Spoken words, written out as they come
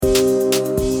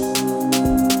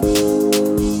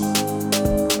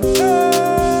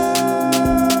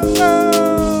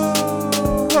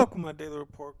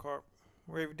scorecard,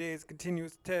 where every day is a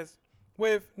continuous test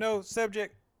with no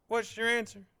subject. What's your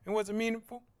answer? And was it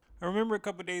meaningful? I remember a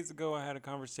couple days ago I had a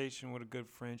conversation with a good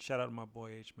friend. Shout out to my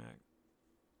boy H Mac.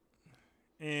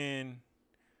 And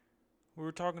we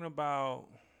were talking about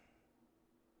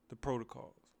the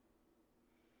protocols.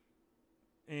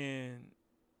 And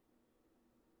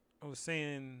I was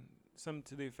saying something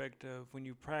to the effect of when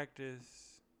you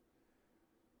practice,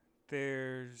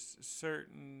 there's a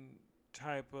certain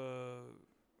type of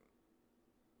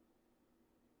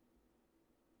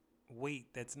weight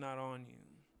that's not on you.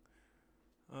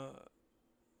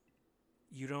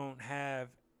 You don't have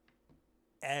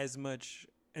as much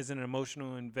as an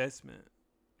emotional investment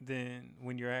than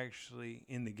when you're actually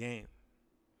in the game.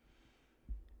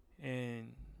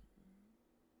 And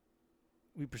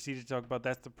we proceeded to talk about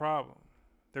that's the problem.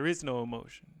 There is no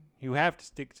emotion. You have to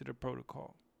stick to the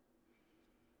protocol.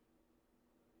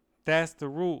 That's the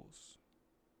rules.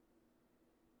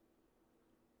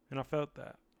 And I felt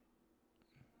that.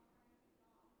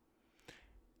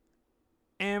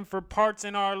 And for parts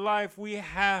in our life, we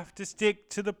have to stick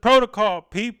to the protocol,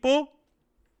 people.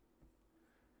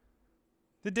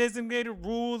 The designated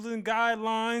rules and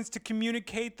guidelines to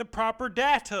communicate the proper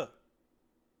data.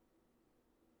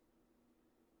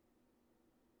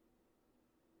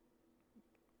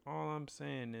 All I'm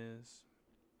saying is,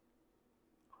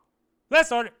 let's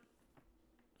start it.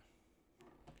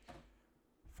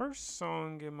 First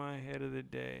song in my head of the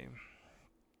day,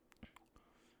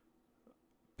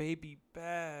 Baby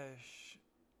Bash,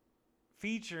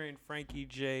 featuring Frankie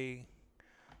J,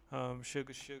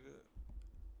 Sugar Sugar.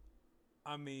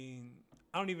 I mean,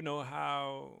 I don't even know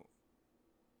how,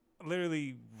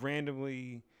 literally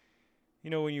randomly,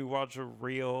 when you watch a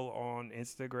reel on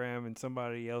Instagram and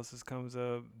somebody else's comes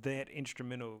up, that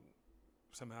instrumental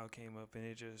somehow came up and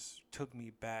it just took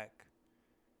me back.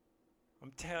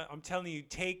 I'm telling you,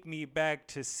 take me back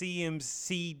to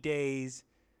CMC days,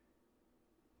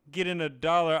 getting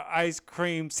 $1 ice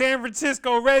cream. San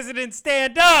Francisco residents,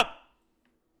 stand up!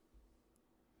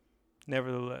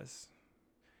 Nevertheless,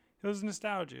 it was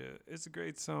nostalgia. It's a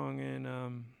great song, and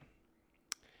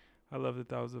I love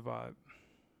that was the vibe.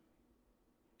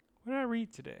 What did I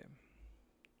read today?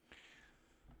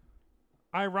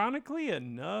 Ironically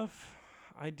enough,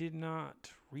 I did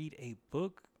not read a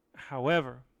book.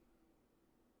 However,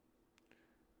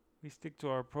 we stick to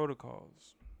our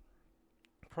protocols.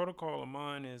 Protocol of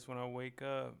mine is when I wake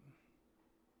up,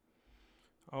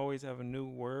 I always have a new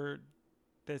word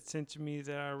that's sent to me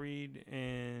that I read,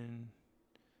 and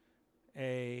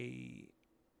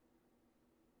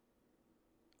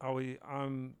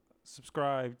I'm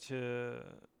subscribed to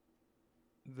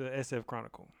the SF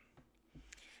Chronicle.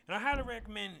 And I highly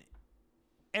recommend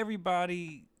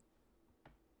everybody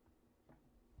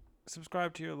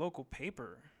subscribe to your local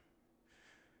paper.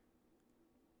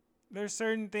 There's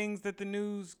certain things that the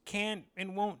news can't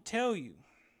and won't tell you.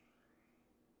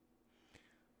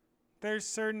 There's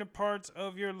certain parts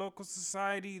of your local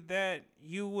society that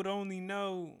you would only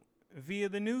know via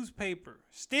the newspaper.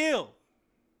 Still.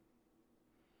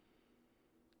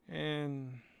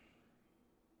 And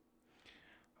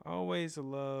I always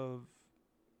love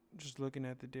just looking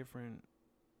at the different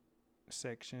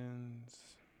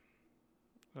sections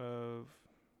of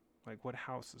like what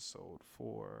house is sold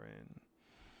for and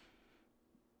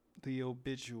the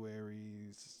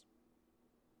obituaries,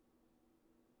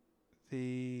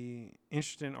 the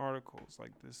interesting articles.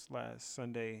 Like this last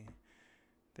Sunday,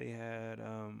 they had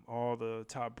all the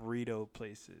top burrito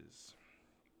places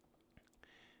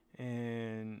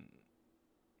and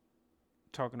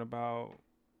talking about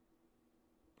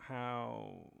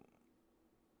how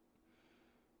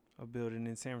a building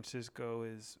in San Francisco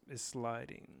is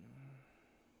sliding.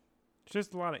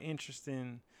 Just a lot of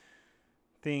interesting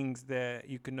things that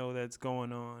you can know that's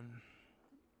going on.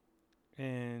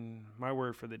 And my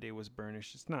word for the day was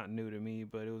burnish. It's not new to me,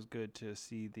 but it was good to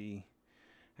see the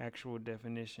actual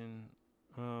definition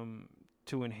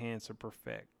to enhance or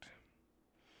perfect.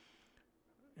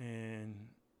 And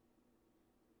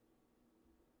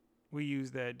we use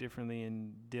that differently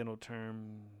in dental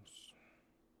terms.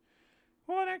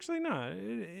 Well, actually not.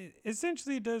 It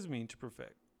essentially does mean to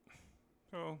perfect.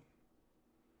 So,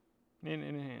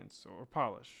 enhance or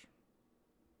polish.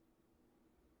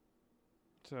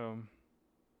 So,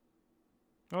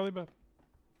 all the above.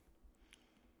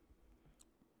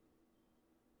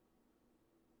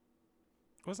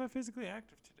 Was I physically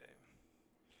active today?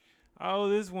 Oh,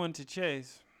 this one to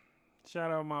Chase.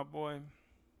 Shout out my boy.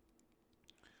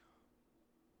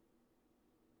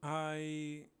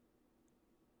 I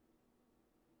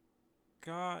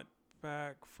got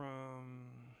back from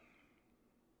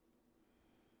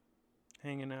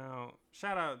hanging out.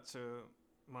 Shout out to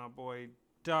my boy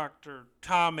Dr.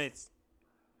 Thomas,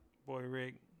 boy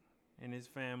Rick, and his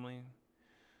family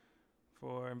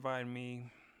for inviting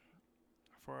me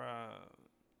for a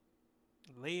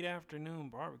late afternoon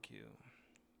barbecue.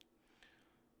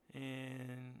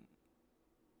 And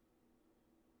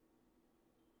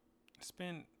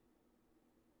spent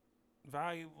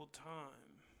valuable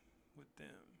time with them.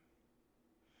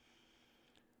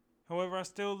 However, I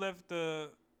still left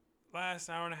the last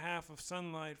hour and a half of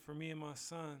sunlight for me and my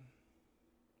son.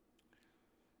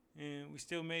 And we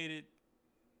still made it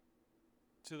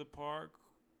to the park.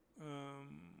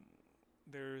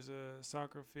 There's a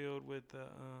soccer field with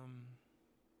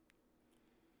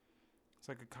it's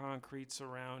like a concrete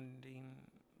surrounding,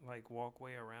 like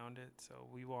walkway around it. So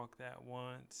we walked that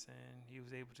once, and he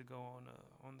was able to go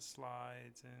on the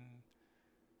slides and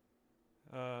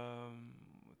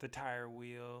the tire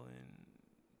wheel, and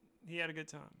he had a good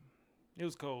time. It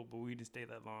was cold, but we didn't stay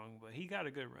that long. But he got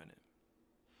a good run in.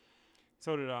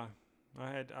 So did I.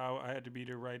 I had to be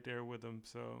there right there with him,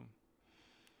 so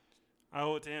I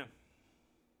owe it to him.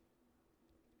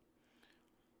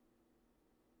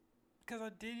 Because I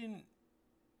didn't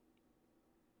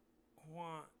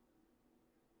want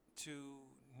to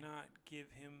not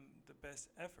give him the best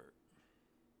effort.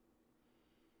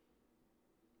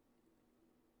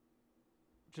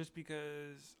 Just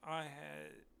because I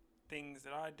had things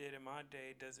that I did in my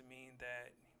day doesn't mean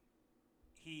that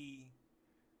he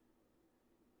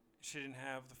shouldn't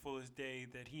have the fullest day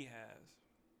that he has.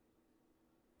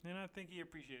 And I think he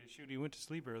appreciated it. Shoot, he went to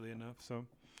sleep early enough, so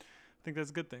I think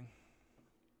that's a good thing.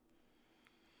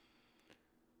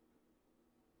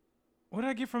 What did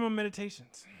I get from my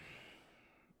meditations?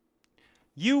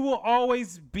 You will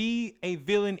always be a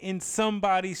villain in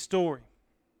somebody's story.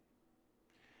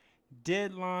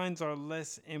 Deadlines are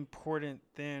less important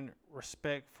than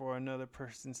respect for another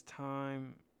person's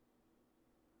time,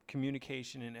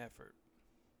 communication, and effort.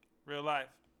 Real life.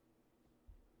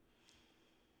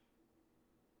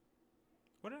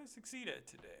 What did I succeed at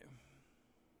today?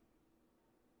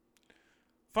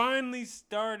 Finally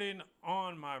started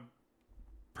on my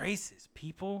braces,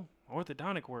 people.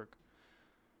 Orthodontic work.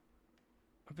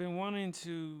 I've been wanting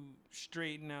to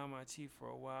straighten out my teeth for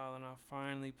a while, and I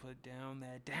finally put down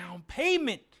that down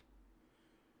payment.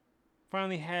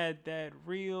 Finally had that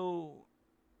real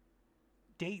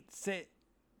date set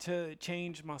to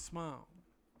change my smile.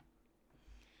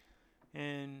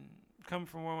 And coming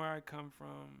from where I come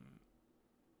from,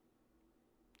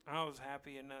 I was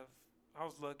happy enough. I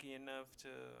was lucky enough to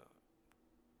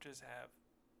just have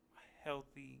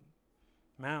healthy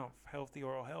mouth, healthy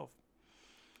oral health.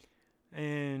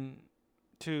 And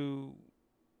to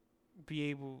be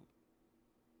able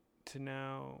to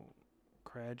now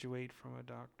graduate from a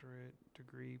doctorate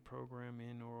degree program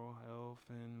in oral health,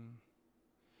 and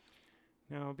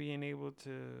now being able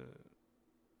to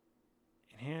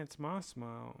enhance my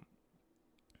smile,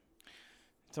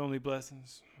 it's only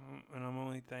blessings, and I'm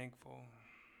only thankful,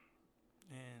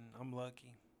 and I'm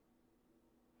lucky.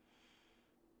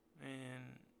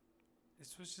 And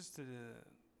this was just the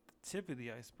tip of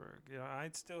the iceberg. You know, I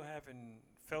still haven't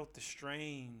felt the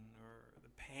strain or the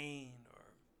pain or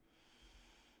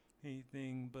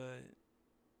anything, but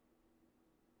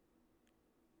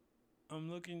I'm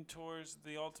looking towards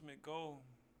the ultimate goal.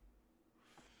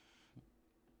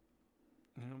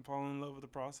 And I'm falling in love with the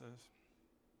process.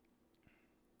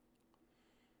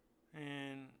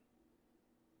 And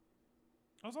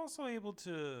I was also able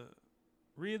to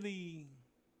really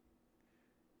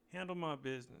handle my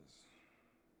business,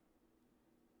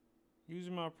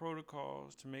 using my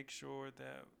protocols to make sure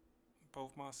that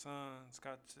both my sons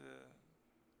got to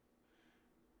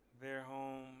their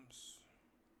homes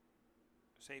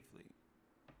safely.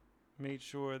 Made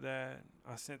sure that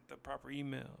I sent the proper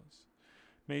emails.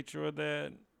 Made sure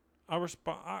that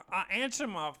I answer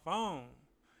my phone.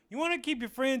 You want to keep your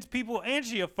friends, people,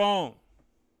 answer your phone.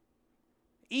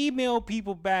 Email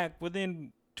people back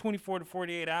within 24 to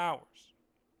 48 hours.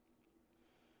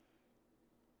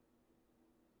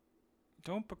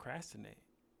 Don't procrastinate.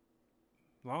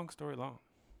 Long story long.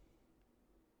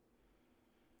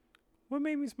 What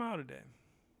made me smile today?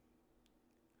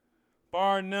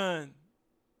 Bar none.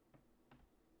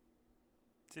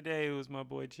 Today it was my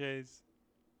boy Chase.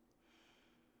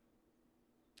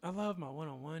 I love my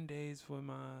one-on-one days with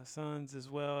my sons as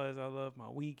well as I love my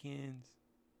weekends.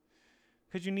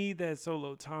 Because you need that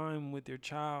solo time with your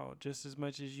child just as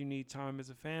much as you need time as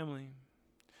a family.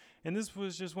 And this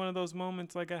was just one of those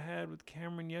moments like I had with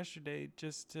Cameron yesterday,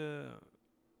 just to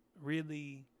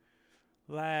really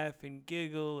laugh and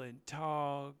giggle and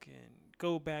talk and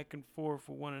go back and forth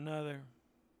with one another,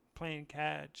 playing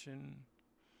catch, and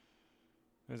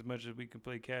as much as we can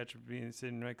play catch, being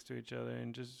sitting next to each other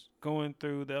and just going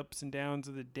through the ups and downs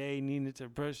of the day, needing to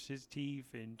brush his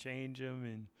teeth and change them,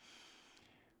 and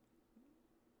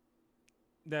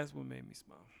that's what made me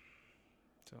smile.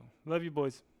 So, love you,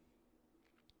 boys.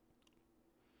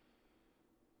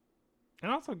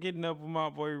 And also getting up with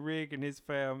my boy Rick and his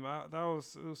fam. It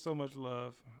was so much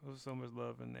love. It was so much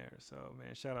love in there. So,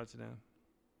 man, shout out to them.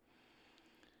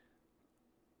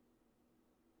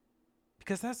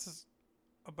 Because that's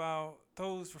about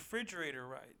those refrigerator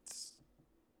rights.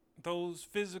 Those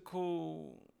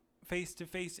physical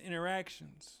face-to-face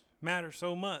interactions matter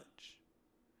so much.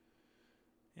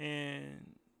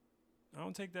 And I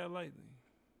don't take that lightly.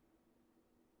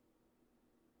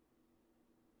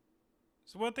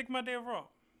 So what I think of my day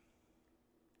overall?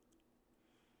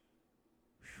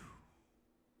 It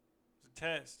was a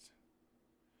test.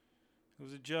 It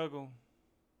was a juggle.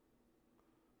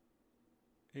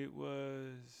 It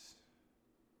was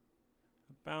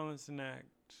a balancing act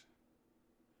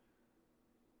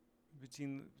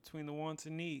between the wants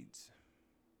and needs.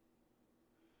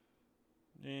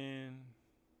 And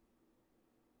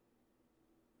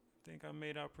I think I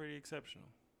made out pretty exceptional.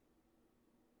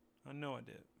 I know I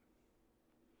did.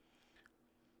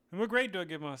 And what grade do I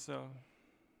give myself?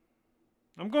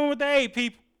 I'm going with the A,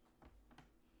 people.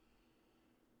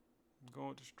 I'm going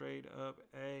with the straight up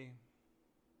A.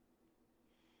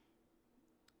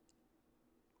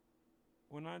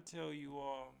 When I tell you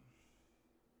all,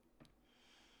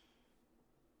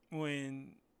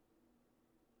 when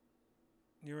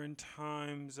you're in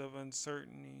times of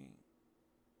uncertainty,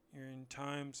 you're in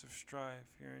times of strife,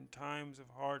 you're in times of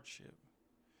hardship,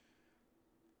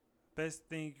 best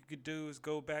thing you could do is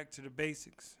go back to the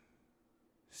basics.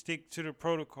 Stick to the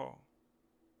protocol.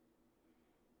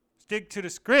 Stick to the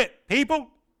script, people.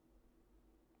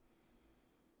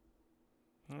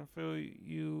 I feel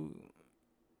you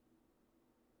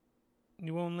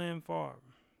won't land far.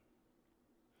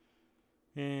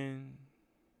 And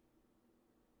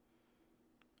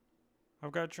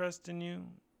I've got trust in you,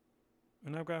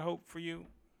 and I've got hope for you.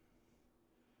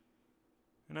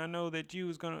 And I know that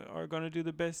you are gonna do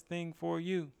the best thing for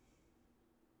you.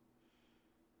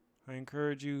 I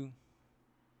encourage you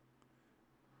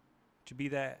to be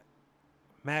that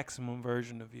maximum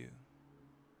version of you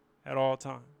at all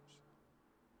times.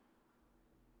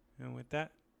 And with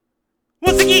that,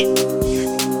 once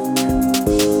again,